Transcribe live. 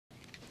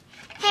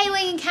Hey,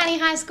 Lincoln County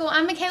High School.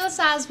 I'm Michaela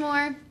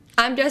Sizemore.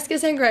 I'm Jessica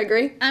St.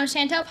 Gregory. I'm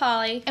Chantel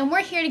Polly. And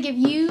we're here to give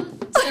you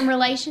some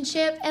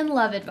relationship and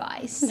love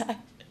advice. No.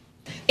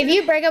 If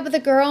you break up with a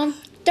girl,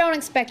 don't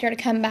expect her to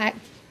come back.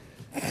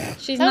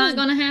 She's not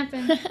going to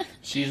happen.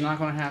 She's not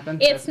going to happen?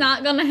 It's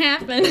not going to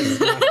happen. It's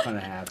not going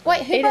to happen.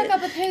 Wait, who broke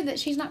up with who that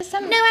she's not?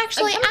 No,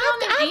 actually, Some girl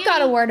named I've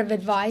got a Annie. word of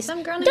advice.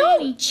 Some girl named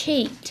Don't Annie.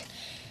 cheat.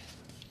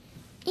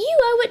 You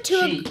owe it to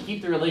Cheat.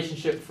 Keep the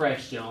relationship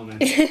fresh, gentlemen.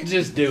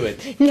 Just do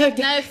it. No,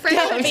 No,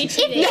 Fred would be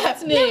cheating. No.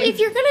 No, if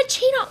you're gonna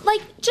cheat on,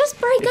 just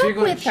break If up you're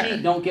going with to her.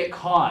 cheat, don't get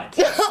caught.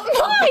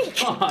 Mike,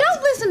 God.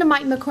 don't listen to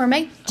Mike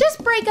McCormick.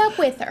 Just break up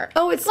with her.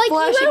 Oh, it's like you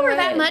flashing owe her red.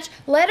 that much.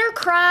 Let her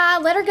cry.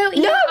 Let her go eat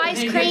No. her And ice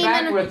then cream. get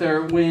back And with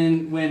her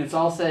when it's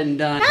all said and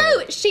done.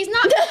 No, she's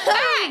not coming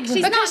back. She's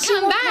Because not she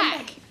coming won't come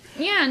back.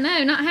 Yeah,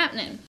 no, not happening.